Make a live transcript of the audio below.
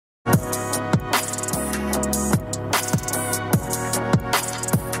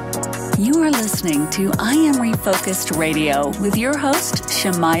listening to I Am Refocused Radio with your host,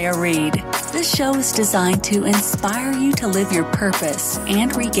 Shamaya Reed. This show is designed to inspire you to live your purpose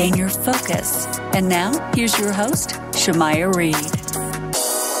and regain your focus. And now, here's your host, Shamaya Reed.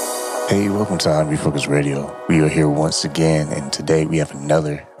 Hey, welcome to I Am Refocused Radio. We are here once again, and today we have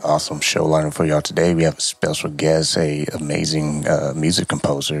another awesome show lineup for y'all. Today we have a special guest, a amazing music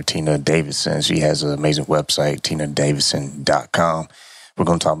composer, Tina Davidson. She has an amazing website, tinadavidson.com. We're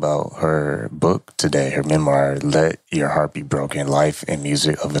going to talk about her book today, her memoir, Let Your Heart Be Broken, Life and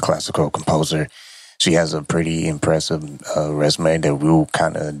Music of a Classical Composer. She has a pretty impressive resume that we'll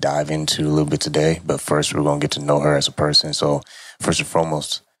kind of dive into a little bit today. But first, we're going to get to know her as a person. So first and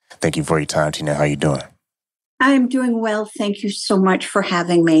foremost, thank you for your time, Tina. How you doing? I'm doing well. Thank you so much for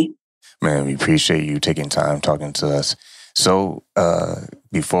having me. Man, we appreciate you taking time talking to us. So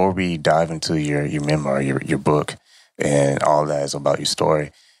before we dive into your memoir, your book, and all that is about your story,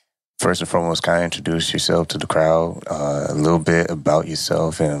 first and foremost, kind of introduce yourself to the crowd, a little bit about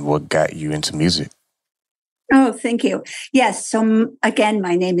yourself and what got you into music. Oh, thank you. Yes. So again,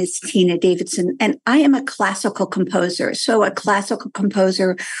 my name is Tina Davidson, and I am a classical composer. So a classical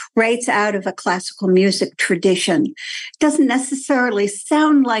composer writes out of a classical music tradition. It doesn't necessarily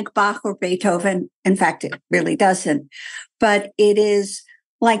sound like Bach or Beethoven. In fact, it really doesn't. But it is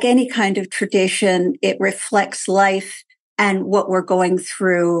like any kind of tradition. It reflects life and what we're going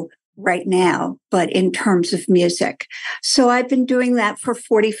through right now, but in terms of music. So I've been doing that for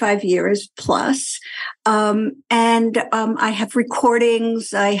 45 years plus. I have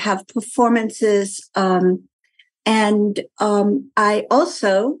recordings, I have performances, I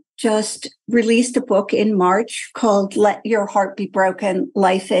also just released a book in March called Let Your Heart Be Broken,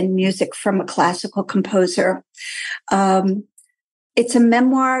 Life and Music from a Classical Composer. It's a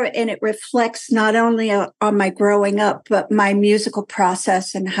memoir, and it reflects not only on my growing up, but my musical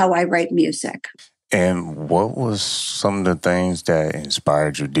process and how I write music. And what was some of the things that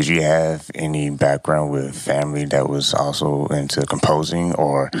inspired you? Did you have any background with family that was also into composing,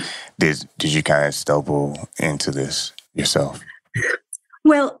 or did you kind of stumble into this yourself?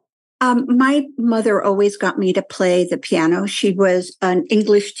 Well, my mother always got me to play the piano. She was an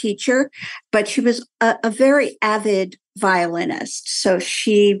English teacher, but she was a very avid violinist. So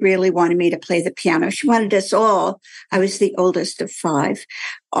she really wanted me to play the piano. She wanted us all, I was the oldest of five,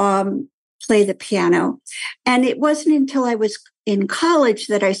 play the piano. And it wasn't until I was in college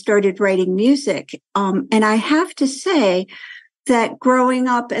that I started writing music. And I have to say that growing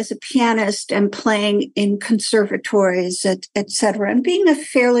up as a pianist and playing in conservatories, et cetera, and being a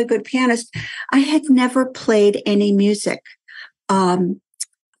fairly good pianist, I had never played any music written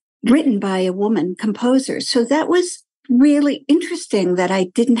by a woman composer. So that was really interesting that I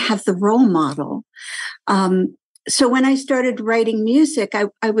didn't have the role model. So when I started writing music,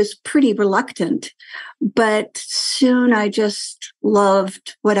 I was pretty reluctant, but soon I just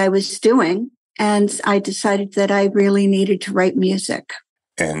loved what I was doing. And I decided that I really needed to write music.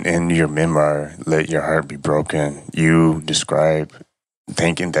 And in your memoir, Let Your Heart Be Broken, you describe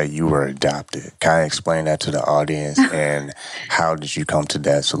thinking that you were adopted. Kind of explain that to the audience, and how did you come to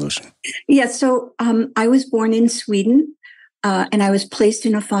that solution? Yeah, so I was born in Sweden, and I was placed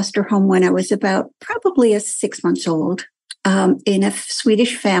in a foster home when I was about probably 6 months old, in a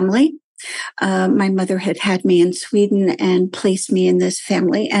Swedish family. My mother had me in Sweden and placed me in this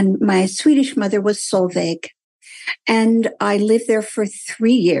family. And my Swedish mother was Solveig. And I lived there for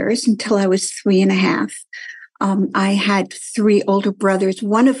 3 years until I was 3.5. I had 3 older brothers,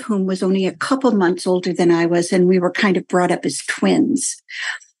 one of whom was only a couple months older than I was. And we were kind of brought up as twins.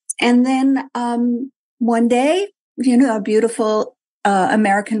 And then one day, a beautiful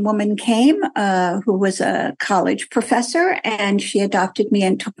American woman came who was a college professor, and she adopted me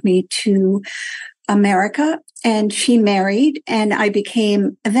and took me to America, and she married, and I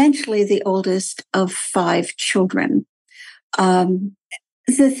became eventually the oldest of 5 children.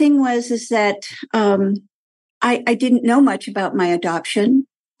 The thing is that I didn't know much about my adoption.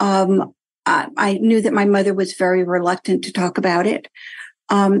 I knew that my mother was very reluctant to talk about it.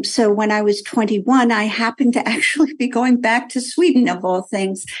 So when I was 21, I happened to actually be going back to Sweden, of all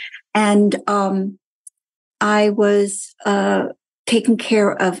things. And I was taking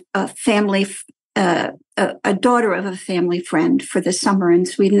care of a family, a daughter of a family friend for the summer in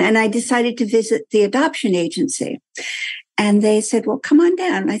Sweden. And I decided to visit the adoption agency. And they said, well, come on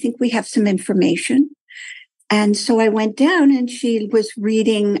down. I think we have some information. And so I went down, and she was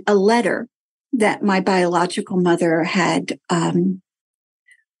reading a letter that my biological mother had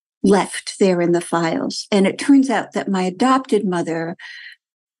left there in the files. And it turns out that my adopted mother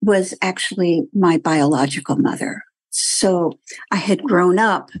was actually my biological mother. So I had grown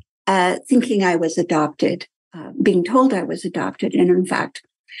up thinking I was adopted, being told I was adopted. And in fact,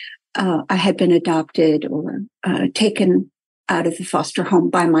 I had been adopted or taken out of the foster home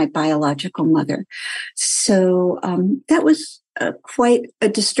by my biological mother. So that was quite a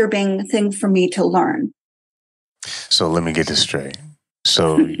disturbing thing for me to learn. So let me get this straight.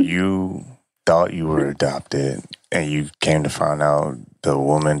 So you thought you were adopted, and you came to find out the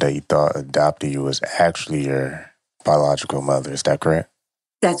woman that you thought adopted you was actually your biological mother. Is that correct?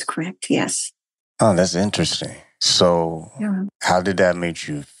 That's correct, yes. Oh, that's interesting. So how did that make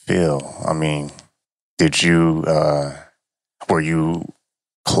you feel? I mean, did you, were you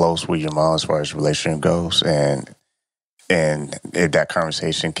close with your mom as far as relationship goes? And if that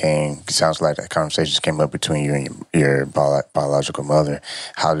conversation came, it sounds like that conversation came up between you and your biological mother.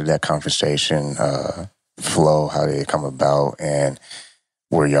 How did that conversation flow? How did it come about? And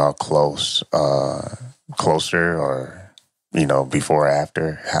were y'all closer, or, before or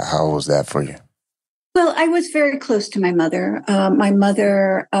after? How was that for you? Well, I was very close to my mother. My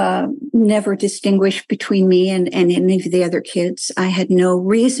mother never distinguished between me and any of the other kids. I had no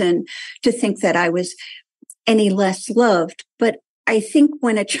reason to think that I was any less loved. But I think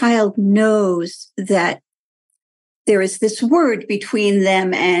when a child knows that there is this word between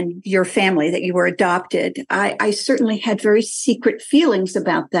them and your family, that you were adopted, I certainly had very secret feelings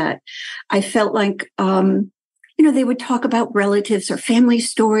about that. I felt like, they would talk about relatives or family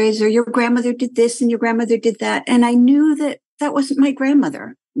stories, or your grandmother did this and your grandmother did that. And I knew that that wasn't my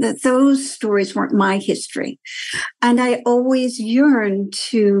grandmother, that those stories weren't my history. And I always yearned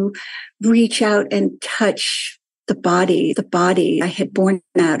to reach out and touch the body I had born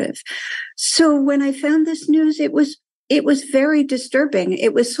out of. So when I found this news, it was very disturbing.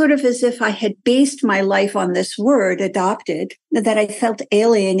 It was sort of as if I had based my life on this word, adopted, that I felt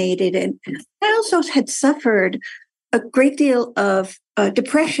alienated. And I also had suffered a great deal of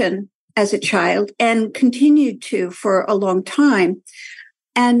depression as a child and continued to for a long time.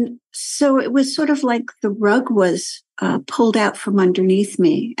 And so it was sort of like the rug was pulled out from underneath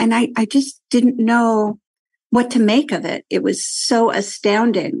me. And I just didn't know what to make of it. It was so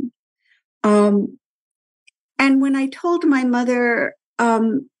astounding. And when I told my mother,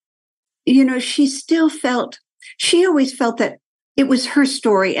 she always felt that it was her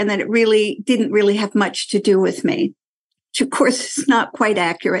story and that it really didn't really have much to do with me, which of course is not quite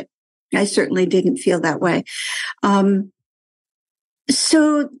accurate. I certainly didn't feel that way.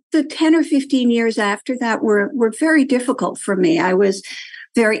 So the 10 or 15 years after that were very difficult for me. I was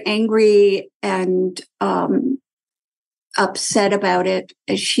very angry and upset about it.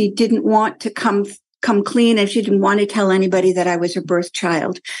 She didn't want to come clean, and she didn't want to tell anybody that I was her birth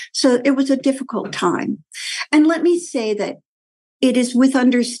child. So it was a difficult time. And let me say that it is with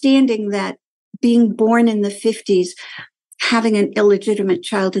understanding that being born in the 50s, having an illegitimate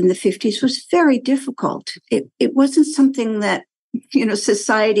child in the 50s was very difficult. It wasn't something that,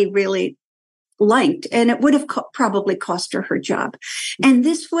 society really liked, and it would have probably cost her job. And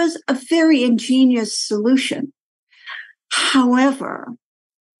this was a very ingenious solution. However,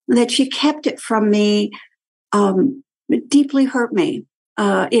 that she kept it from me deeply hurt me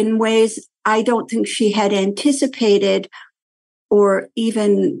in ways I don't think she had anticipated or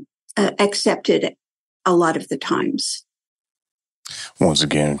even accepted a lot of the times. Once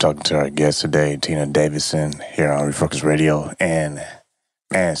again, I'm talking to our guest today, Tina Davidson, here on Refocus Radio. And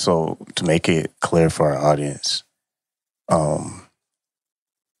man, so to make it clear for our audience,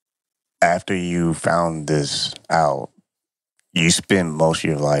 after you found this out, you spent most of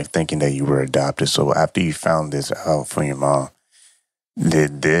your life thinking that you were adopted. So after you found this out from your mom,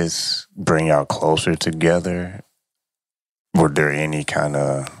 did this bring y'all closer together? Were there any kind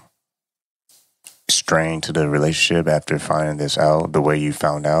of strain to the relationship after finding this out, the way you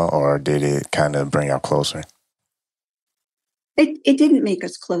found out, or did it kind of bring y'all closer? It didn't make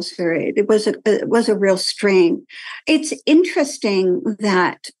us closer. It was a real strain. It's interesting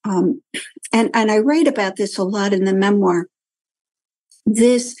that, and I write about this a lot in the memoir,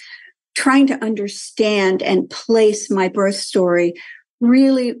 this trying to understand and place my birth story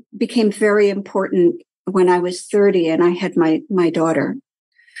really became very important when I was 30 and I had my daughter.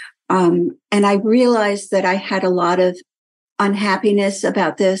 And I realized that I had a lot of unhappiness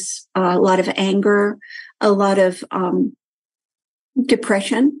about this, a lot of anger, a lot of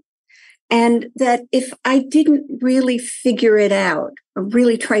depression. And that if I didn't really figure it out, or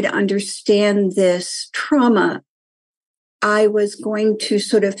really try to understand this trauma, I was going to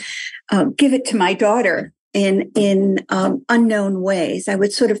sort of give it to my daughter in unknown ways. I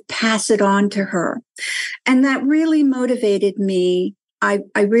would sort of pass it on to her. And that really motivated me I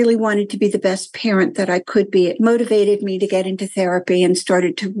really wanted to be the best parent that I could be. It motivated me to get into therapy and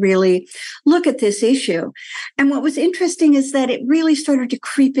started to really look at this issue. And what was interesting is that it really started to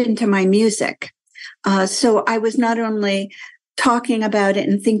creep into my music. So I was not only talking about it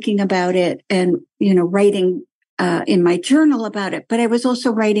and thinking about it and, writing in my journal about it, but I was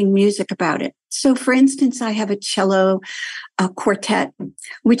also writing music about it. So for instance, I have a cello quartet,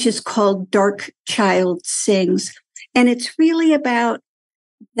 which is called Dark Child Sings. And it's really about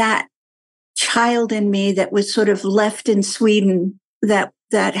that child in me that was sort of left in Sweden that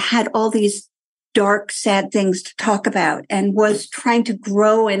had all these dark, sad things to talk about and was trying to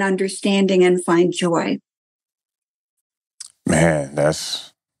grow in understanding and find joy. Man, that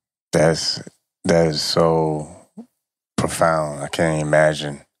is so profound. I can't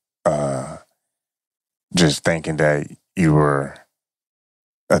imagine just thinking that you were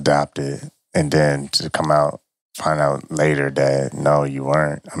adopted and then to find out later that no, you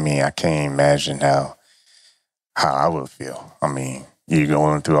weren't. I mean, I can't imagine how I would feel. I mean, you're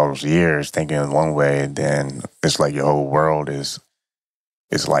going through all those years thinking one way, and then it's like your whole world is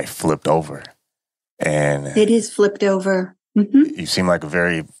like flipped over. And it is flipped over. Mm-hmm. You seem like a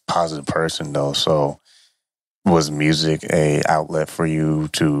very positive person, though. So was music a outlet for you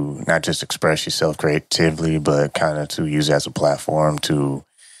to not just express yourself creatively, but kind of to use it as a platform to,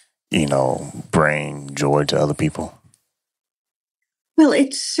 bring joy to other people? Well,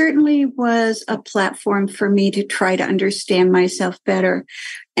 it certainly was a platform for me to try to understand myself better.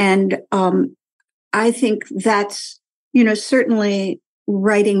 And I think that's, certainly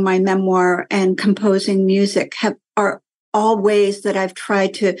writing my memoir and composing music are all ways that I've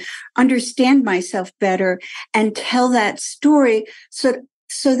tried to understand myself better and tell that story so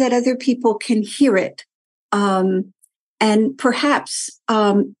that other people can hear it. And perhaps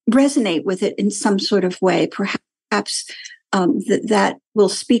resonate with it in some sort of way. Perhaps that will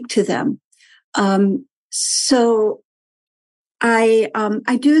speak to them. So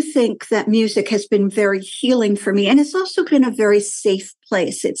I do think that music has been very healing for me, and it's also been a very safe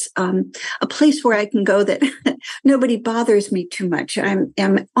place. It's a place where I can go that nobody bothers me too much.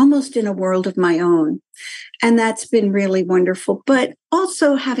 I'm almost in a world of my own, and that's been really wonderful. But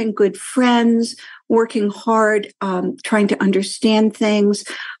also having good friends, working hard, trying to understand things,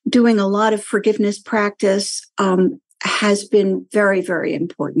 doing a lot of forgiveness practice has been very, very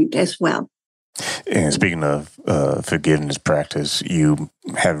important as well. And speaking of forgiveness practice, you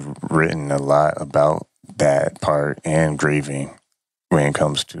have written a lot about that part and grieving when it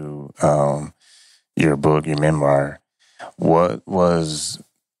comes to your book, your memoir. What was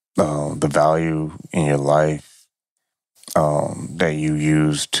the value in your life that you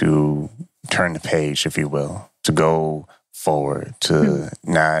used to turn the page, if you will, to go forward, to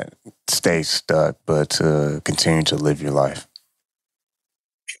not stay stuck, but to continue to live your life?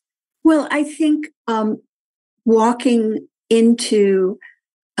 Well, I think walking into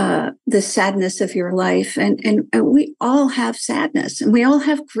the sadness of your life, and we all have sadness, and we all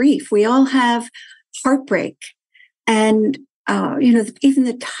have grief, we all have heartbreak, and even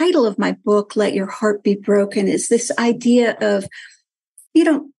the title of my book, "Let Your Heart Be Broken," is this idea of you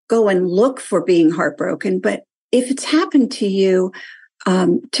don't go and look for being heartbroken, but if it's happened to you,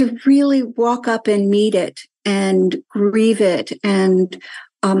 to really walk up and meet it and grieve it, and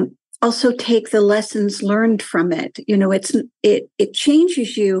also take the lessons learned from it. It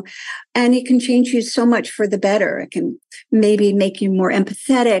changes you, and it can change you so much for the better. It can maybe make you more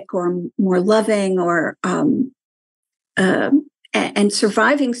empathetic or more loving, or and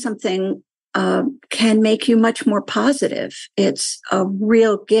surviving something can make you much more positive. It's a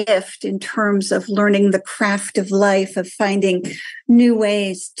real gift in terms of learning the craft of life, of finding new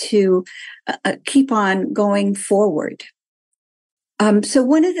ways to keep on going forward. So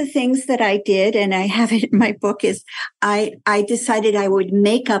one of the things that I did, and I have it in my book, is I decided I would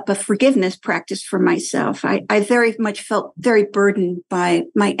make up a forgiveness practice for myself. I very much felt very burdened by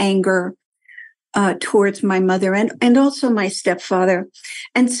my anger towards my mother and also my stepfather.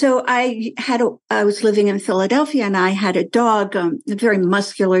 And so I was living in Philadelphia, and I had a dog, a very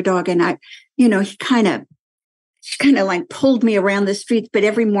muscular dog, and he kind of like pulled me around the streets, but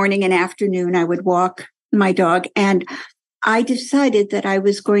every morning and afternoon I would walk my dog, and I decided that I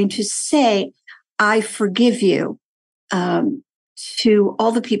was going to say, "I forgive you," to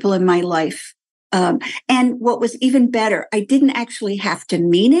all the people in my life. And what was even better, I didn't actually have to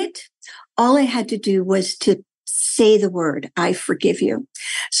mean it. All I had to do was to say the word, "I forgive you."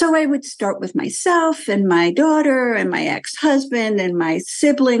 So I would start with myself and my daughter and my ex-husband and my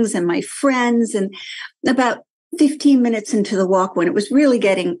siblings and my friends. And about 15 minutes into the walk, when it was really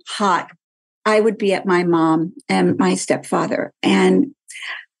getting hot, I would be at my mom and my stepfather. And,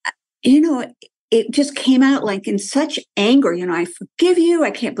 it just came out like in such anger, I forgive you.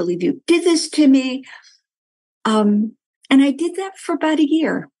 I can't believe you did this to me. And I did that for about a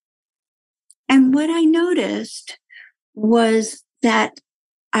year. And what I noticed was that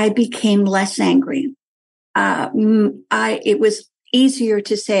I became less angry. It was easier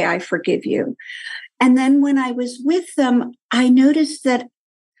to say, I forgive you. And then when I was with them, I noticed that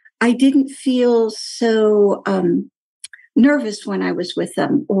I didn't feel so nervous when I was with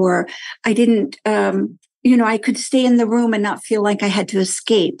them, or I didn't, I could stay in the room and not feel like I had to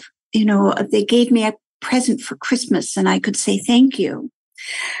escape. They gave me a present for Christmas and I could say thank you.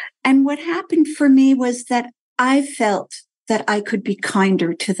 And what happened for me was that I felt that I could be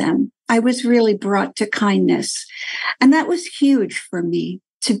kinder to them. I was really brought to kindness. And that was huge for me,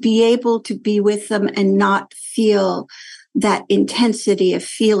 to be able to be with them and not feel that intensity of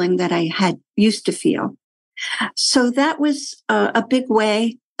feeling that I had used to feel. So that was a big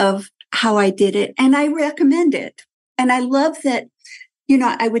way of how I did it. And I recommend it. And I love that,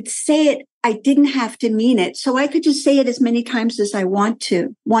 I would say it, I didn't have to mean it. So I could just say it as many times as I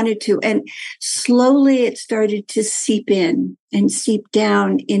wanted to. And slowly it started to seep in and seep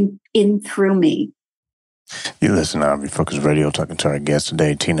down in through me. You listen to Refocus Radio, talking to our guest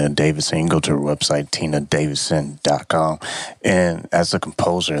today, Tina Davidson. You can go to her website, tinadavidson.com. And as a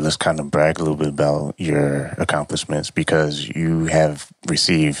composer, let's kind of brag a little bit about your accomplishments, because you have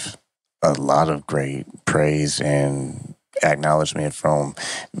received a lot of great praise and acknowledgement from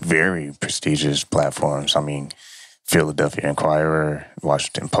very prestigious platforms. I mean, Philadelphia Inquirer,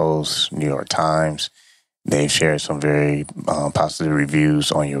 Washington Post, New York Times. They've shared some very positive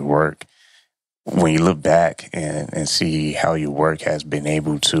reviews on your work. When you look back and see how your work has been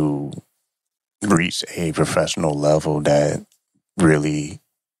able to reach a professional level that really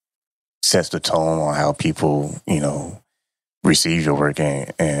sets the tone on how people, receive your work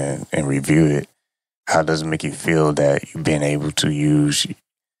and review it, how does it make you feel that you've been able to use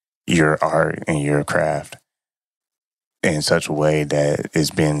your art and your craft in such a way that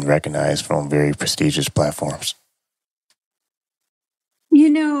it's been recognized from very prestigious platforms?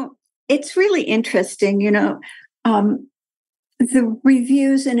 It's really interesting, the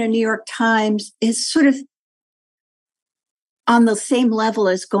reviews in a New York Times is sort of on the same level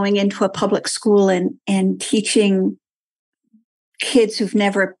as going into a public school and teaching kids who've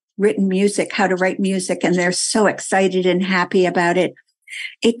never written music how to write music, and they're so excited and happy about it.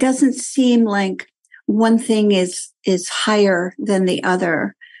 It doesn't seem like one thing is higher than the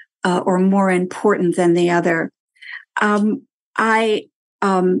other or more important than the other. I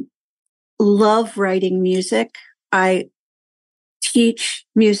love writing music. I teach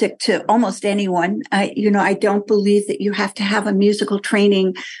music to almost anyone. I don't believe that you have to have a musical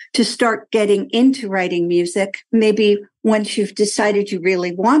training to start getting into writing music. Maybe once you've decided you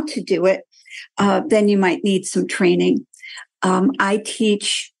really want to do it, then you might need some training. I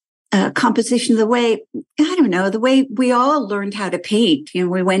teach composition the way we all learned how to paint.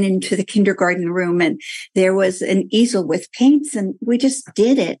 We went into the kindergarten room and there was an easel with paints and we just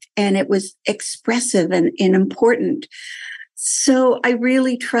did it. And it was expressive and important. So I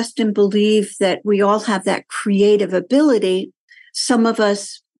really trust and believe that we all have that creative ability. Some of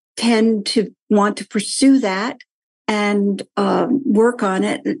us tend to want to pursue that and work on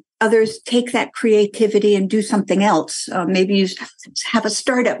it. Others take that creativity and do something else. Maybe you have a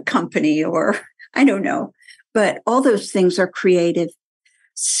startup company or I don't know, but all those things are creative.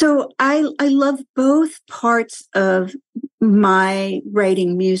 So I love both parts of my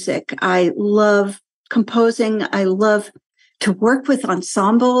writing music. I love composing. I love to work with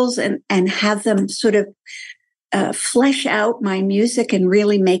ensembles and have them sort of flesh out my music and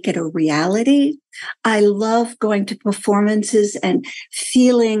really make it a reality. I love going to performances and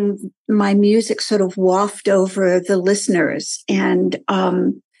feeling my music sort of waft over the listeners and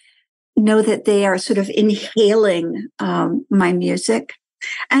know that they are sort of inhaling my music.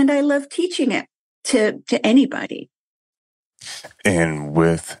 And I love teaching it to anybody. And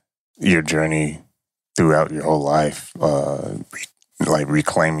with your journey throughout your whole life, like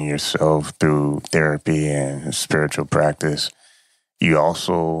reclaiming yourself through therapy and spiritual practice, you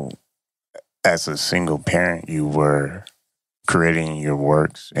also, as a single parent, you were creating your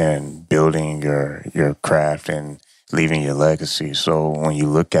works and building your craft and leaving your legacy. So when you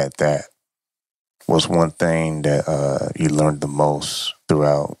look at that, what's one thing that you learned the most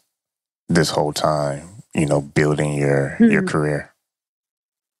throughout this whole time, building your career?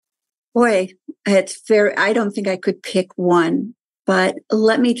 Boy, I don't think I could pick one. But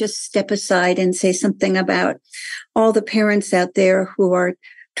let me just step aside and say something about all the parents out there who are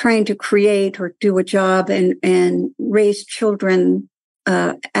trying to create or do a job and raise children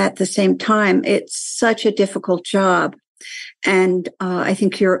at the same time. It's such a difficult job. And I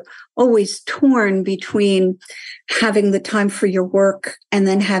think you're always torn between having the time for your work and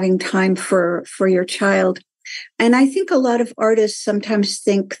then having time for your child. And I think a lot of artists sometimes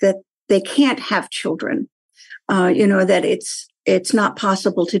think that they can't have children, that it's not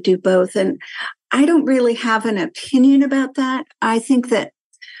possible to do both. And I don't really have an opinion about that. I think that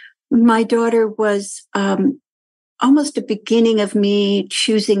my daughter was almost a beginning of me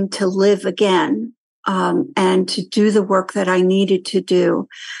choosing to live again and to do the work that I needed to do.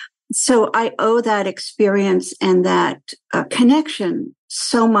 So I owe that experience and that connection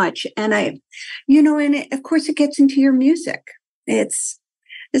so much. And of course it gets into your music. It's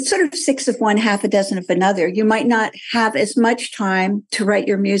sort of six of one, half a dozen of another. You might not have as much time to write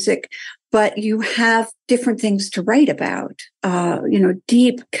your music, but you have different things to write about,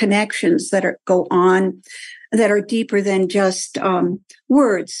 deep connections that go on, that are deeper than just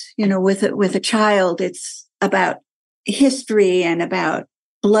words. With a child, it's about history and about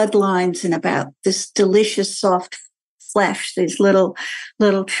bloodlines and about this delicious soft flesh, these little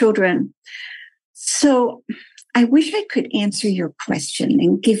children. So I wish I could answer your question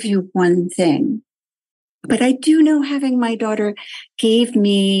and give you one thing, but I do know having my daughter gave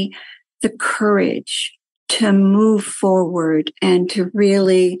me the courage to move forward and to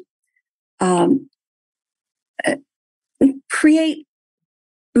really create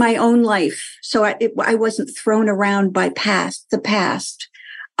my own life. So I wasn't thrown around by the past,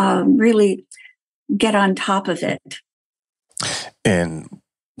 really get on top of it. And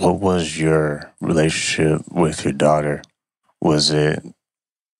what was your relationship with your daughter? Was it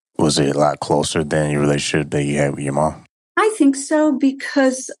a lot closer than your relationship that you had with your mom? I think so,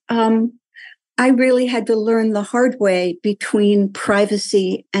 because I really had to learn the hard way between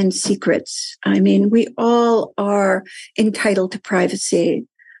privacy and secrets. I mean, we all are entitled to privacy,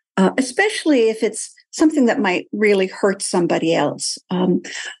 especially if it's something that might really hurt somebody else.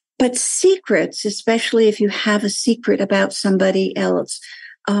 But secrets, especially if you have a secret about somebody else,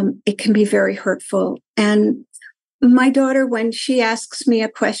 it can be very hurtful. And my daughter, when she asks me a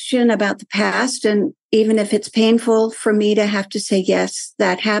question about the past, and even if it's painful for me to have to say, yes,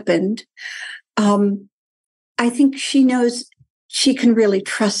 that happened, I think she knows she can really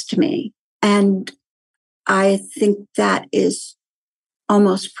trust me. And I think that is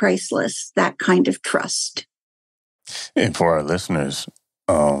almost priceless, that kind of trust. And for our listeners,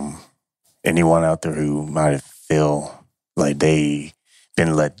 anyone out there who might feel like they've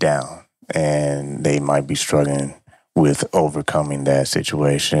been let down and they might be struggling with overcoming that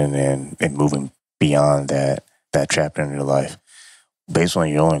situation and moving beyond that chapter in their life, based on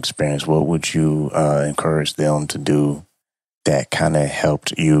your own experience, what would you encourage them to do that kind of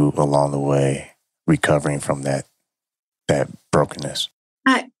helped you along the way, recovering from that brokenness?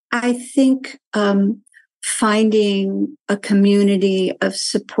 I think finding a community of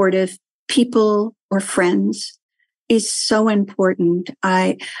supportive people or friends is so important.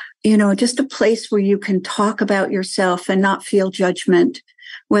 Just a place where you can talk about yourself and not feel judgment,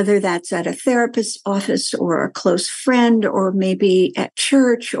 whether that's at a therapist's office or a close friend, or maybe at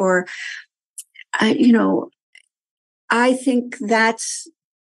church, or, I think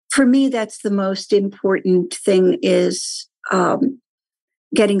for me, that's the most important thing, is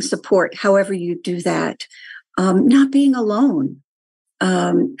getting support, however you do that, not being alone.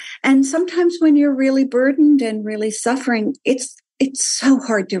 And sometimes when you're really burdened and really suffering, it's so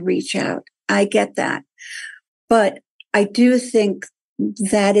hard to reach out. I get that. But I do think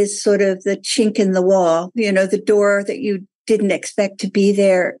that is sort of the chink in the wall, the door that you didn't expect to be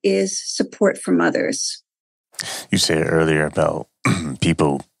there, is support from others. You said earlier about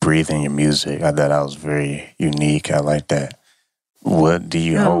people breathing your music. I thought that was very unique. I like that. What do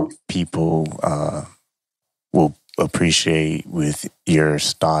you hope people will appreciate with your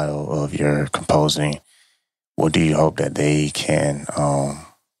style of your composing? What do you hope that they can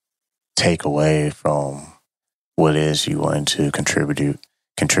take away from what it is you want to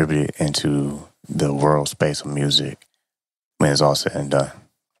contribute into the world space of music when it's all said and done?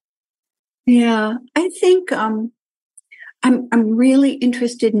 Yeah, I think I'm really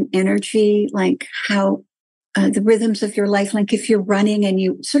interested in energy, like how the rhythms of your life, like if you're running and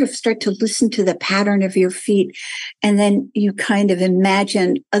you sort of start to listen to the pattern of your feet, and then you kind of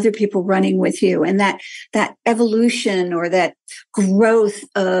imagine other people running with you, and that evolution or that growth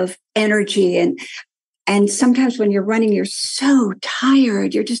of energy. And sometimes when you're running, you're so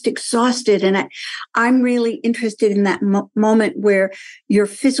tired, you're just exhausted. And I'm really interested in that moment where your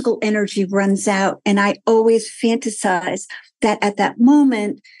physical energy runs out. And I always fantasize that at that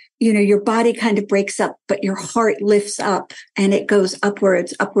moment, your body kind of breaks up, but your heart lifts up and it goes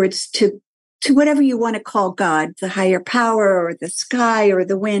upwards to whatever you want to call God, the higher power or the sky or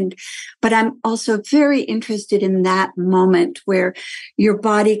the wind. But I'm also very interested in that moment where your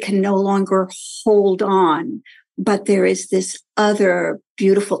body can no longer hold on, but there is this other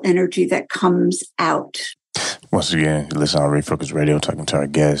beautiful energy that comes out. Once again, you listen on Refocus Radio, talking to our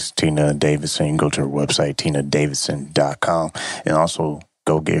guest, Tina Davidson. You can go to her website, tinadavidson.com, and also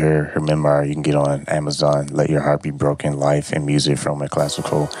go get her memoir. You can get on Amazon, Let Your Heart Be Broken, Life and Music from a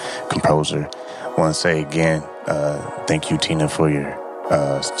Classical Composer. I want to say again, thank you, Tina, for your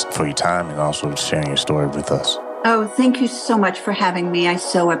time and also sharing your story with us. Oh, thank you so much for having me. I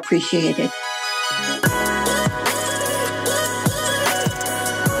so appreciate it.